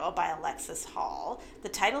Material by Alexis Hall. The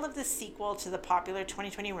title of this sequel to the popular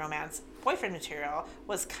 2020 romance Boyfriend Material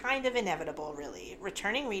was kind of inevitable, really.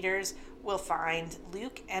 Returning readers will find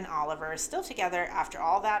Luke and Oliver still together after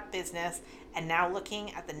all that business and now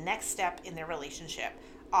looking at the next step in their relationship.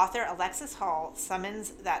 Author Alexis Hall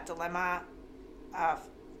summons that dilemma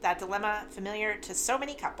familiar to so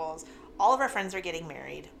many couples. All of our friends are getting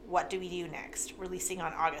married. What do we do next? Releasing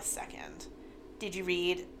on August 2nd. Did you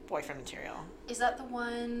read Boyfriend Material? Is that the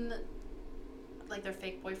one, like they're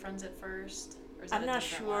fake boyfriends at first? Or is that I'm a not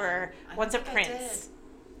different sure. one? One's a I don't think I prince. did.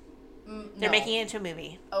 They're No. making it into a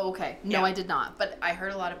movie. Oh, okay. No, Yeah. I did not. But I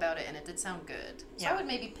heard a lot about it and it did sound good. So Yeah. I would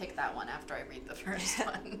maybe pick that one after I read the first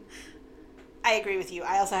one. I agree with you.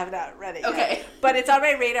 I also have not read it yet. Okay. But it's on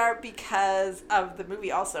my radar because of the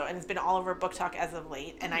movie also, and it's been all over Book Talk as of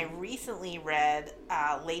late. And I recently read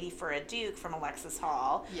Lady for a Duke from Alexis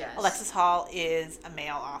Hall. Yes. Alexis Hall is a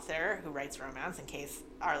male author who writes romance, in case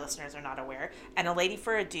our listeners are not aware. And A Lady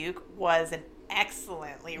for a Duke was an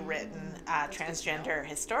excellently written transgender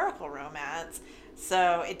historical romance.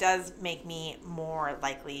 So it does make me more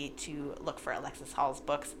likely to look for Alexis Hall's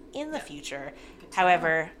books in the future. Good to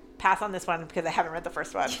However, pass on this one because I haven't read the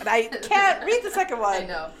first one. And I can't read the second one. I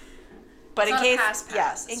know. But It's in not a case,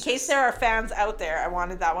 pass, in it's case just- there are fans out there, I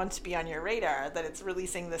wanted that one to be on your radar, that it's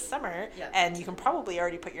releasing this summer, Yeah. and you can probably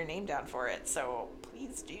already put your name down for it, so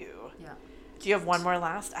please do. Yeah. Do you have one more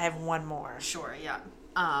last? I have one more. Sure, yeah.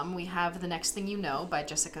 We have The Next Thing You Know by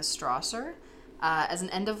Jessica Strasser. As an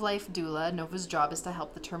end-of-life doula, Nova's job is to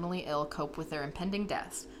help the terminally ill cope with their impending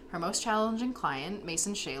deaths. Her most challenging client,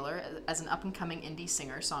 Mason Shaler, as an up-and-coming indie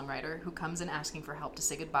singer-songwriter who comes in asking for help to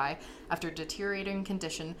say goodbye after a deteriorating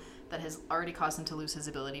condition that has already caused him to lose his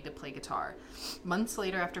ability to play guitar. Months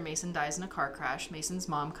later, after Mason dies in a car crash, Mason's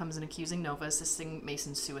mom comes in accusing Nova of assisting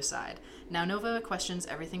Mason's suicide. Now Nova questions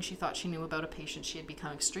everything she thought she knew about a patient she had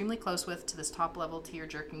become extremely close with to this top-level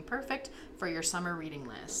tear-jerking perfect for your summer reading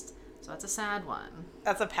list. So that's a sad one.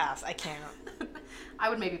 That's a pass. I can't. I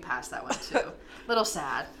would maybe pass that one too. Little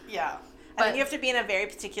sad. Yeah. But- I think you have to be in a very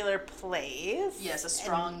particular place. Yes, a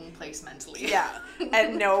strong place mentally. Yeah,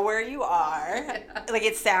 and know where you are. Like,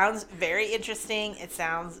 it sounds very interesting. It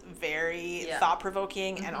sounds very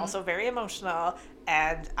thought-provoking and also very emotional.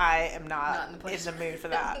 And I am not in the mood for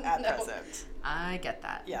that at No. present. I get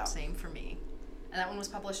that. Yeah. Same for me. And that one was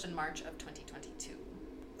published in March of 2022.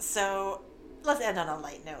 So let's end on a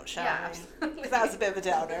light note, shall Yeah, we? absolutely. 'Cause that was a bit of a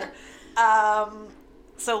downer.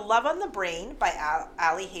 So Love on the Brain by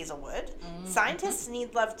Ali Hazelwood. Scientists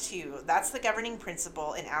need love too. That's the governing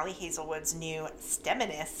principle in Ali Hazelwood's new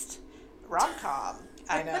STEMinist rom-com.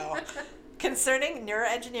 I know. Concerning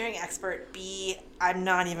neuroengineering expert B, I'm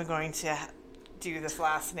not even going to do this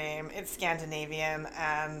last name. It's Scandinavian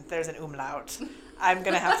and there's an umlaut. I'm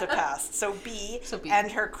going to have to pass. So B,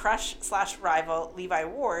 and her crush/rival Levi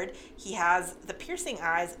Ward, he has the piercing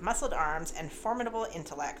eyes, muscled arms, and formidable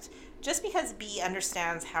intellect. Just because B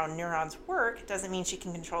understands how neurons work doesn't mean she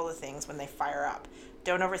can control the things when they fire up.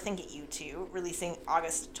 Don't Overthink It, You Two, releasing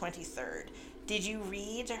August 23rd. Did you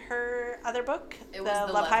read her other book, It was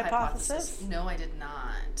the Love Hypothesis? No, I did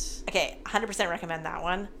not. Okay, 100% recommend that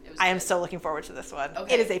one. I am so looking forward to this one.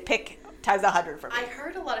 Okay. It is a pick times 100 for me. I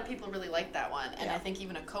heard a lot of people really liked that one, and Yeah. I think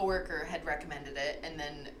even a coworker had recommended it, and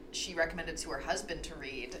then she recommended it to her husband to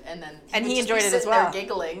read, and then And he would just be enjoyed it as sitting there well.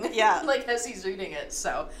 giggling, Yeah. like as he's reading it.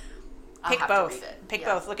 So I'll Pick have both. To read it. Pick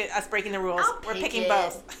Yeah. both. Look at us breaking the rules. I'll We're pick picking it.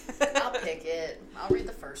 both. I'll pick it. I'll read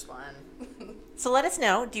the first one. So let us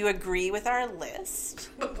know. Do you agree with our list?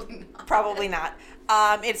 Probably not. Probably not.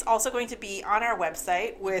 It's also going to be on our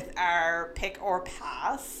website with our pick or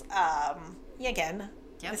pass. Again,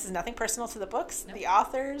 Yep. this is nothing personal to the books, Nope. the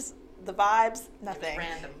authors, the vibes, nothing.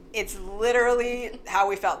 Random. It's literally how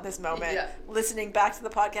we felt in this moment. Yeah. Listening back to the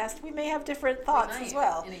podcast, we may have different thoughts might. as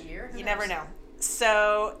well. In a year, who You never knows? know.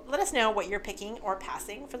 So let us know what you're picking or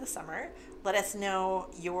passing for the summer. Let us know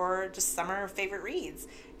your just summer favorite reads.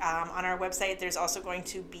 On our website, there's also going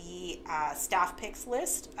to be a staff picks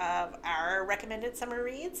list of our recommended summer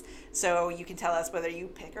reads. So you can tell us whether you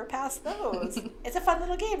pick or pass those. It's a fun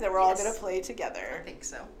little game that we're all Yes. going to play together. I think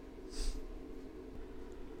so.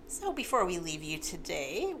 So before we leave you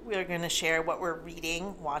today, we're going to share what we're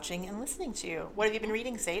reading, watching, and listening to. What have you been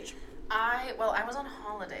reading, Sage? I was on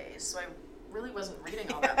holidays, so I really wasn't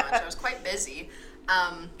reading all that much. I was quite busy.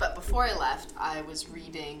 But before I left, I was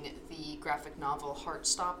reading the graphic novel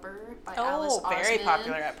Heartstopper by Alice Osman. Very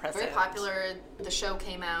popular at present. Very popular. The show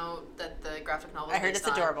came out that the graphic novel is I heard based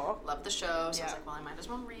it's adorable. on. Loved the show, so I was Yeah. like, well, I might as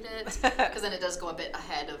well read it. Because then it does go a bit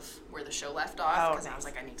ahead of where the show left off. Oh, Because I nice. was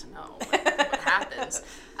like, I need to know what happens.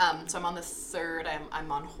 So I'm on the third.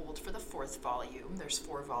 I'm on hold for the fourth volume. There's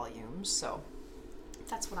 4 volumes, so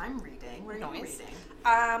that's what I'm reading. What are you Nice. reading?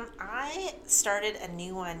 I started a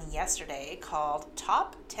new one yesterday called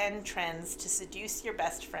Top 10 Trends to Seduce Your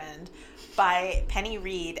Best Friend by Penny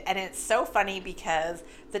Reed. And it's so funny because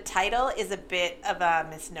the title is a bit of a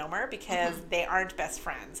misnomer because they aren't best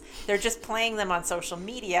friends. They're just playing them on social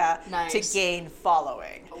media Nice. to gain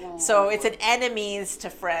following. Ooh. So it's an enemies to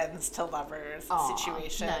friends to lovers Aw,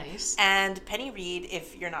 situation. nice. And Penny Reed,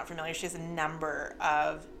 if you're not familiar, she has a number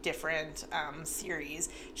of different series.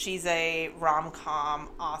 She's a rom-com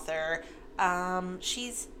author.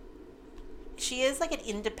 She is like an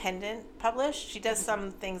independent published. She does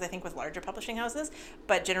some things, I think, with larger publishing houses,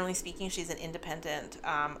 but generally speaking, she's an independent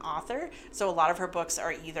author. So a lot of her books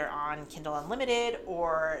are either on Kindle Unlimited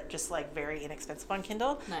or just like very inexpensive on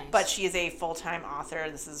Kindle. Nice. But she is a full-time author.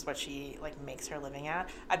 This is what she like makes her living at.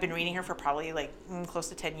 I've been reading her for probably like close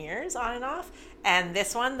to 10 years on and off. And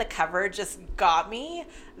this one, the cover just got me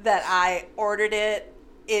that I ordered it.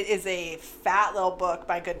 It is a fat little book,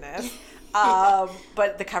 my goodness.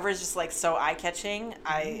 But the cover is just like so eye-catching.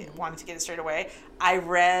 I wanted to get it straight away. I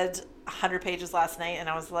read 100 pages last night and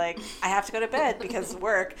I was like, I have to go to bed because of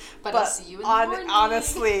work. But I'll see you in the morning.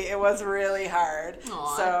 Honestly, it was really hard.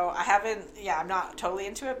 Aw. So I'm not totally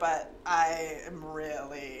into it, but I am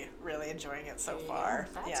really, really enjoying it so far.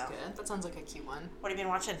 That's Yeah. good. That sounds like a cute one. What have you been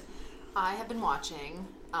watching? I have been watching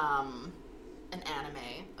an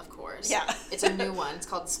anime, of course. Yeah. It's a new one. It's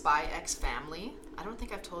called Spy X Family. I don't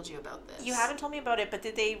think I've told you about this. You haven't told me about it, but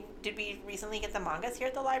did we recently get the mangas here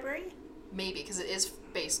at the library? Maybe, because it is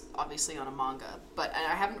based, obviously, on a manga. And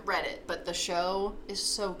I haven't read it, but the show is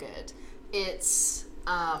so good. It's,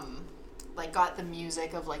 like, got the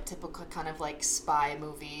music of, like, typical kind of, like, spy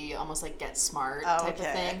movie, almost like Get Smart type of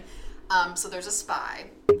Okay. thing. So there's a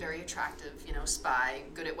spy, very attractive, spy,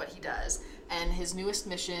 good at what he does. And his newest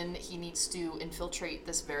mission, he needs to infiltrate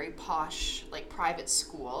this very posh, like, private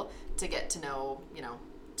school to get to know,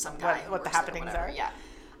 some guy who What the works there or happenings whatever. are?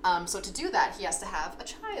 Yeah. So to do that, he has to have a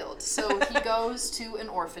child. So he goes to an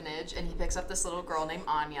orphanage and he picks up this little girl named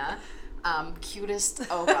Anya. Cutest.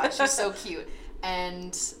 Oh gosh, she's so cute.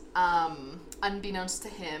 And unbeknownst to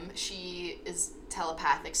him, she is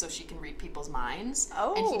telepathic, so she can read people's minds.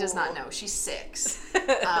 Oh. And he does not know. She's 6.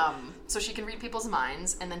 So she can read people's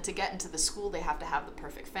minds. And then to get into the school, they have to have the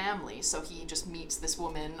perfect family. So he just meets this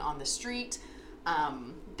woman on the street.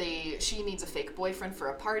 She needs a fake boyfriend for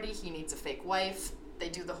a party. He needs a fake wife. They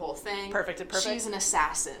do the whole thing. Perfect. She's an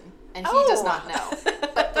assassin, and he does not know.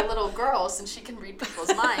 But the little girl, since she can read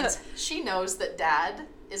people's minds, she knows that dad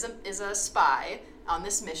is a spy on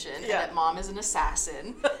this mission, and that mom is an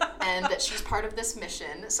assassin, and that she's part of this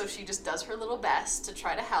mission. So she just does her little best to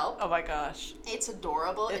try to help. Oh my gosh. It's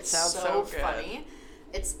adorable. It It's sounds so so good. funny.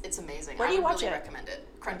 It's amazing. Where do you watch really it? recommend it.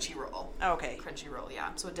 Crunchyroll. Okay. Crunchyroll, yeah.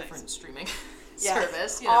 So a different streaming Yeah.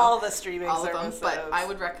 service. All the streaming all services. of them, but I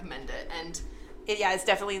would recommend it. And it's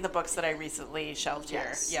definitely the books that I recently shelved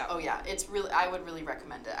yes, here. Yeah. oh yeah, it's really. I would really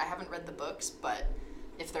recommend it. I haven't read the books, but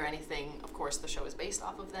If they're anything, of course, the show is based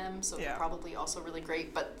off of them, so Yeah. they're probably also really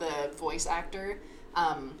great. But the voice actor,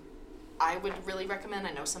 I would really recommend.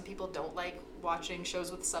 I know some people don't like watching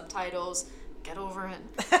shows with subtitles. Get over it,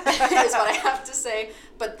 is what I have to say.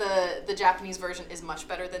 But the Japanese version is much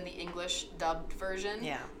better than the English dubbed version.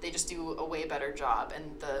 Yeah. They just do a way better job.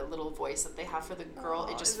 And the little voice that they have for the girl,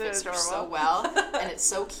 it just isn't fits it her so adorable? well. And it's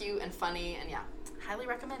so cute and funny. And yeah, highly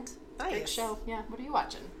recommend. Great Nice. show. Yeah, what are you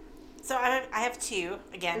watching? So I have two,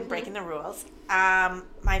 again, Mhm. breaking the rules.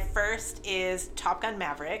 My first is Top Gun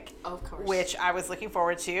Maverick, Of course. which I was looking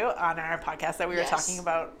forward to on our podcast that we were Yes. talking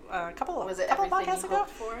about a couple Was it couple everything podcasts you ago. hoped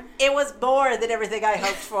for? It was more than everything I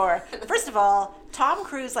hoped for. First of all, Tom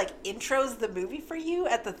Cruise like intros the movie for you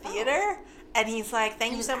at the theater, and he's like,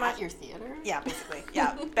 "Thank He you was so at much." your theater? Yeah, basically.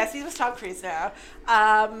 Yeah, Bessie was Tom Cruise now.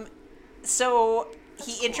 So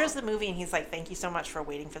he That's cool. intros the movie and he's like, "Thank you so much for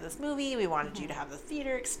waiting for this movie. We wanted you to have the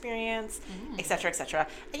theater experience, etc., etc."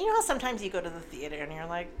 And you know how sometimes you go to the theater and you're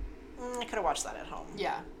like, "I could have watched that at home."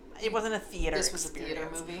 Yeah. It wasn't a theater. This was a theater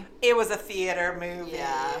experience. movie? It was a theater movie.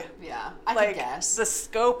 Yeah. I Like could guess. the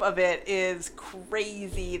scope of it is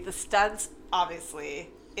crazy. The stunts, obviously,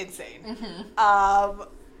 insane.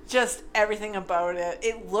 Just everything about it.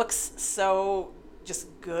 It looks so just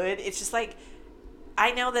good. It's just like,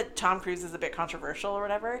 I know that Tom Cruise is a bit controversial or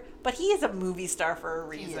whatever, but he is a movie star for a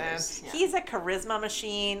reason. is, yeah. He's a charisma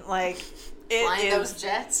machine. Like, it Flying is. those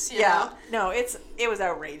jets, you Yeah, know? no, it was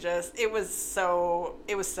outrageous. It was so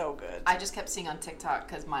good. I just kept seeing on TikTok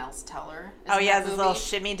because Miles Teller is Oh, in yeah, that his movie. little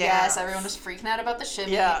shimmy Yes, dance. everyone was freaking out about the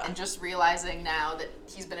shimmy Yeah. and just realizing now that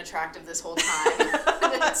he's been attractive this whole time.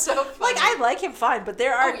 It's so funny. Like, I like him fine, but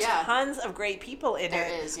there are Oh, yeah. tons of great people in There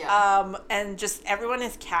it. is, yeah. And just everyone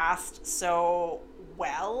is cast so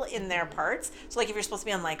well in their parts. So, like, if you're supposed to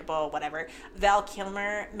be unlikable, whatever. Val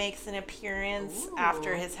Kilmer makes an appearance Ooh.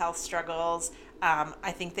 after his health struggles.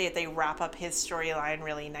 I think they wrap up his storyline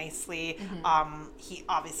really nicely. He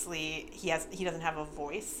obviously he doesn't have a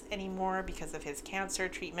voice anymore because of his cancer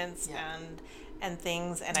treatments Yeah. and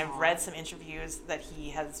things. And I've Aw. read some interviews that he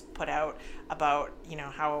has put out about, you know,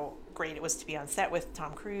 how great it was to be on set with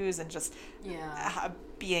Tom Cruise and just Yeah.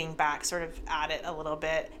 being back sort of at it a little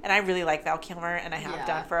bit. And I really like Val Kilmer, and I have Yeah.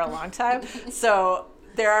 done for a long time. So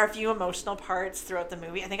there are a few emotional parts throughout the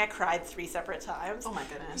movie. I think I cried 3 separate times. Oh my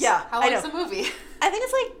goodness. Yeah, How I long is know. the movie? I think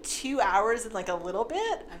it's like 2 hours and like a little bit,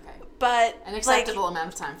 Okay. but An like, acceptable amount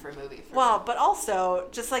of time for a movie. For well, but also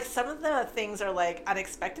just like some of the things are like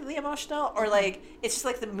unexpectedly emotional, or like it's just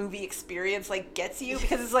like the movie experience like gets you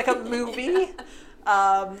because it's like a movie.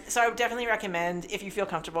 So I would definitely recommend, if you feel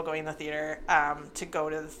comfortable going to the theater, to go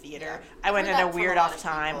to the theater. Yeah. I went Heard at a that from weird lot off of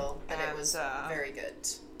time, people, that it and, was very good.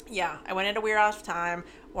 yeah, I went at a weird off time,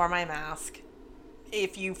 wore my mask.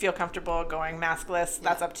 If you feel comfortable going maskless,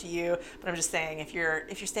 that's Yeah. up to you. But I'm just saying, if you're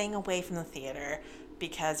staying away from the theater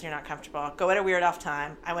because you're not comfortable, go at a weird off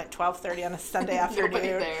time. I went 12:30 on a Sunday afternoon. Nobody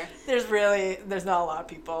there. There's not a lot of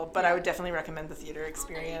people, but I Yeah. would definitely recommend the theater There you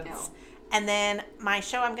experience. go. And then my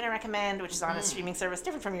show I'm going to recommend, which is on a streaming service,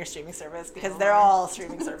 different from your streaming service because Bill they're Maher. all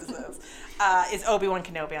streaming services, is Obi-Wan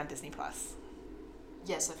Kenobi on Disney Plus.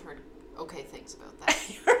 Yes, I've heard okay things about that.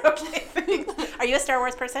 You're okay. Thanks. Are you a Star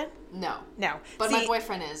Wars person? No. No. But See, my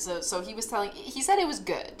boyfriend is, so he was he said it was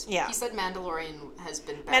good. Yeah. He said Mandalorian has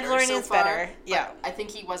been better Mandalorian so is far, better, but yeah. I think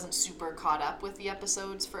he wasn't super caught up with the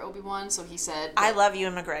episodes for Obi-Wan, so he said I that love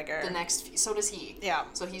Ewan McGregor. the next, so does he. Yeah.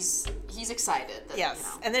 So he's excited that, Yes, you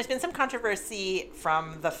know. and there's been some controversy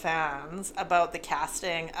from the fans about the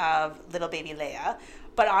casting of little baby Leia,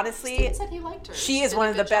 but honestly, Steven said he liked her. she She is did one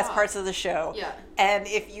a of the good best job. parts of the show. Yeah. And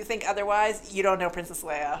if you think otherwise, you don't know Princess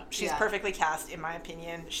Leia. She's Yeah. perfectly cast, in my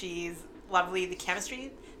opinion. She's lovely. The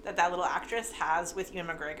chemistry that little actress has with Ewan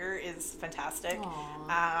McGregor is fantastic.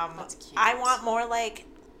 Aw, that's cute. I want more like,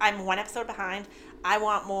 I'm one episode behind. I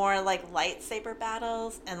want more like lightsaber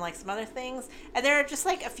battles and like some other things. And there are just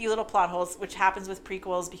like a few little plot holes, which happens with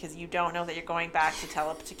prequels because you don't know that you're going back to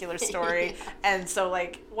tell a particular story. Yeah. And so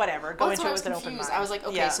like, whatever, go Well, that's into why it I was with an open confused. mind. I was like,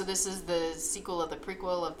 okay, Yeah. so this is the sequel of the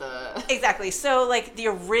prequel of the... Exactly. So like the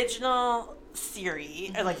original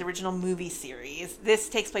series, or like the original movie series, this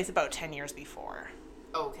takes place about 10 years before.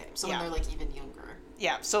 Okay, so Yeah. when they're like even younger.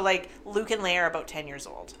 Yeah. So like Luke and Leia are about 10 years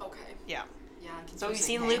old. Okay. Yeah. Yeah, So we've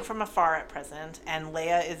seen confusing, Luke hey? from afar at present, and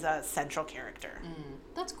Leia is a central character.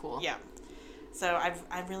 That's cool. Yeah. So I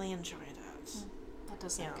really enjoyed it. That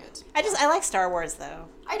does Yeah. sound good. I like Star Wars though.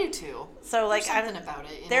 I do too. So like There's something about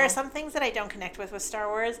it. there know? are some things that I don't connect with Star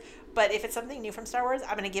Wars, but if it's something new from Star Wars,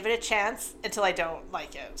 I'm gonna give it a chance until I don't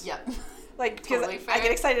like it. Yeah. Like because Totally I fair.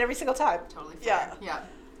 get excited every single time. Totally fair. Yeah. Yeah.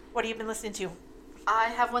 What have you been listening to? I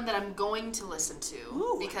have one that I'm going to listen to.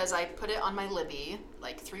 Ooh. Because I put it on my Libby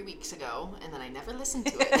like 3 weeks ago, and then I never listened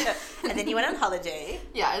to it. And then you went on holiday.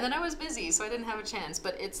 Yeah, and then I was busy, so I didn't have a chance.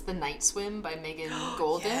 But it's The Night Swim by Megan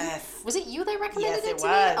Golden. Yes. Was it you that recommended Yes, it it to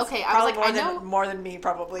was. me? Okay, Probably I was like, more than me,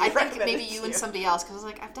 probably. I think recommended maybe it you to and somebody else, because I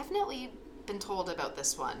was like, I've definitely been told about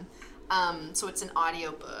this one. So it's an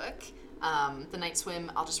audiobook. The Night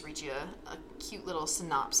Swim, I'll just read you a cute little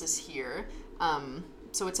synopsis here.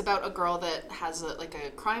 So it's about a girl that has a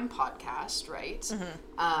crime podcast, right?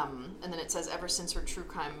 Mm-hmm. And then it says, ever since her true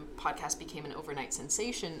crime podcast became an overnight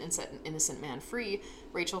sensation and set an innocent man free,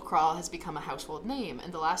 Rachel Crawl has become a household name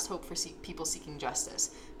and the last hope for people seeking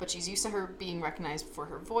justice. But she's used to her being recognized for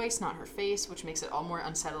her voice, not her face, which makes it all more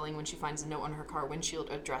unsettling when she finds a note on her car windshield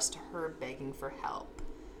addressed to her begging for help.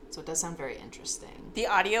 So it does sound very interesting. The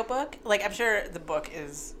audiobook, like, I'm sure the book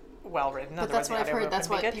is well written. But that's what I've heard. That's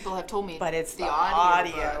what people have told me. But it's the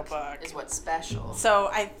audiobook is what's special. So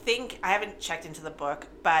I think, I haven't checked into the book,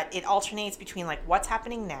 but it alternates between like what's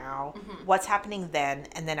happening now, what's happening then,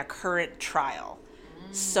 and then a current trial.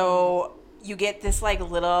 So you get this like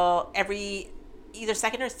little, either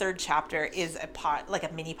second or third chapter is a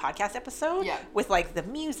mini podcast episode with like the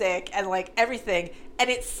music and like everything, and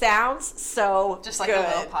it sounds so just like good. a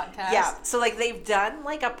little podcast. Yeah, so like they've done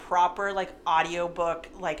like a proper like audiobook,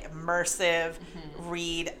 like immersive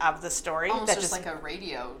read of the story. Almost that just like a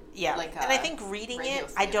radio. Yeah, like and I think reading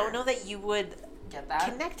it, I don't know that you would get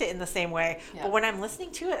that, connect it in the same way. Yeah. But when I'm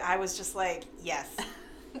listening to it, I was just like, yes.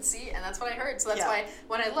 See, and that's what I heard. So that's why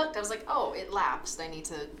when I looked, I was like, oh, it lapsed. I need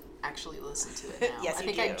to actually listen to it now. Yes, I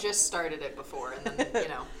think I just started it before, and then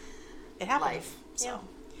it happens. Life. So. Yeah.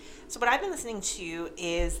 So what I've been listening to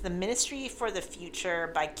is The Ministry for the Future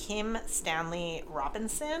by Kim Stanley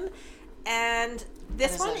Robinson. And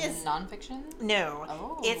this one is nonfiction?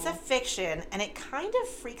 No. It's a fiction, and it kind of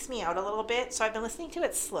freaks me out a little bit. So I've been listening to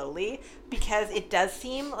it slowly because it does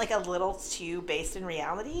seem like a little too based in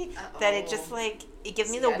reality. That it just like it gives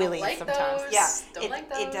me the willies like sometimes. Those. Yeah, don't like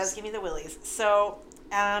those. It does give me the willies. So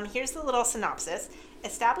here's the little synopsis.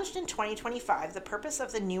 Established in 2025, the purpose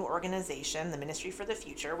of the new organization, the Ministry for the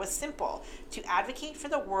Future, was simple: to advocate for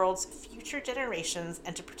the world's future generations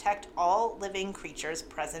and to protect all living creatures,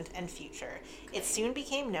 present and future. It soon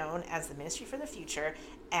became known as the Ministry for the Future,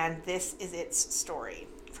 and this is its story.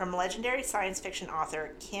 From legendary science fiction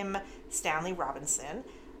author Kim Stanley Robinson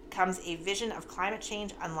comes a vision of climate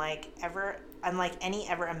change unlike any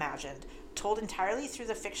ever imagined. Told entirely through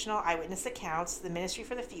the fictional eyewitness accounts, The Ministry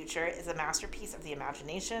for the Future is a masterpiece of the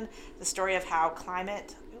imagination, the story of how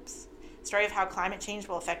climate change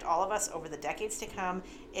will affect all of us over the decades to come.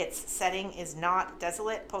 Its setting is not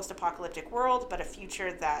desolate post-apocalyptic world, but a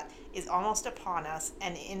future that is almost upon us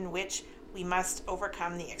and in which we must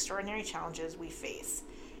overcome the extraordinary challenges we face.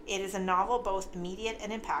 It is a novel both immediate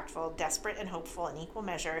and impactful, desperate and hopeful in equal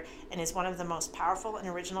measure, and is one of the most powerful and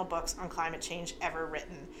original books on climate change ever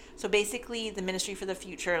written. So basically, the Ministry for the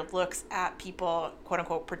Future looks at people,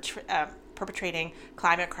 quote-unquote, perpetrating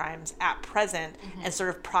climate crimes at present and sort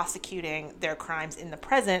of prosecuting their crimes in the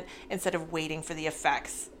present instead of waiting for the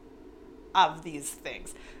effects of these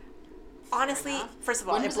things. Honestly, first of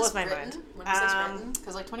all, it blows my mind. When was this written?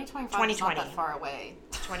 Because like 2025 is not that far away.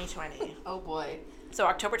 2020. Oh boy. So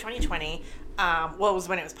October 2020, it was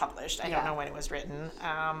when it was published. I don't know when it was written.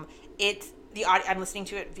 I'm listening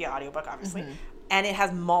to it via audiobook, obviously. And it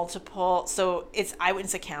has multiple, so it's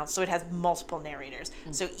eyewitness accounts, so it has multiple narrators.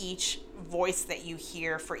 So each voice that you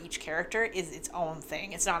hear for each character is its own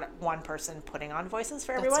thing. It's not one person putting on voices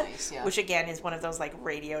for everyone, nice, yeah. Which again is one of those like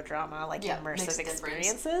radio drama, like immersive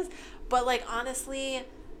experiences. But like honestly,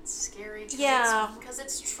 it's scary too. Yeah. Because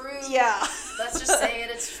it's true. Yeah. Let's just say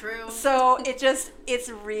it's true. So it's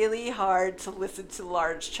really hard to listen to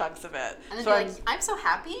large chunks of it. And then so I'm so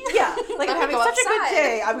happy. Yeah. Like I'm having such a good outside.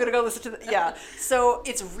 day. I'm going to go listen to yeah. So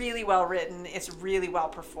it's really well written. It's really well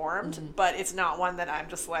performed, but it's not one that I'm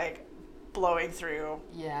just like blowing through.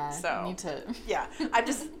 Yeah. So you need to. Yeah. I'm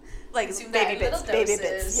just like baby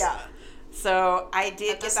bits. Yeah. So I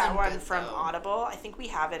did get that one from Audible. I think we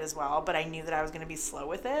have it as well, but I knew that I was going to be slow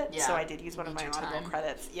with it, so I did use one of my Audible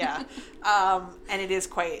credits. Yeah, and it is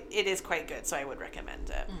quite good. So I would recommend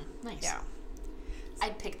it. Nice. Yeah,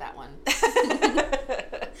 I'd pick that one.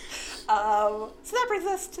 So that brings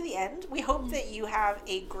us to the end. We hope that you have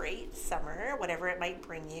a great summer, whatever it might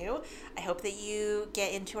bring you. I hope that you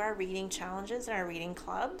get into our reading challenges and our reading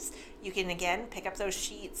clubs. You can, again, pick up those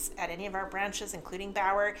sheets at any of our branches, including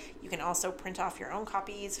Bauer. You can also print off your own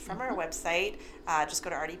copies from our website. Just go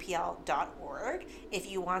to rdpl.org. If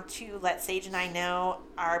you want to let Sage and I know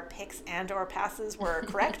our picks and or passes were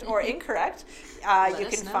correct or incorrect, you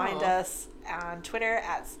can find us on Twitter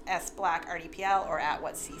at sblackrdpl or at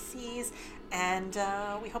whatcc's. And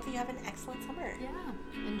we hope that you have an excellent summer. Yeah.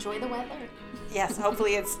 Enjoy the weather. Yes,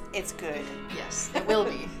 hopefully it's good. Yes, it will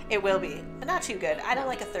be. It will be, but not too good. I don't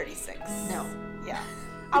like a 36. No. Yeah.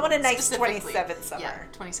 I want a nice 27 summer. Yeah,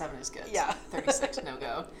 27 is good. Yeah. 36, no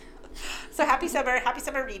go. So happy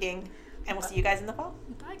summer reading, and we'll see you guys in the fall.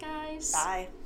 Bye, guys. Bye.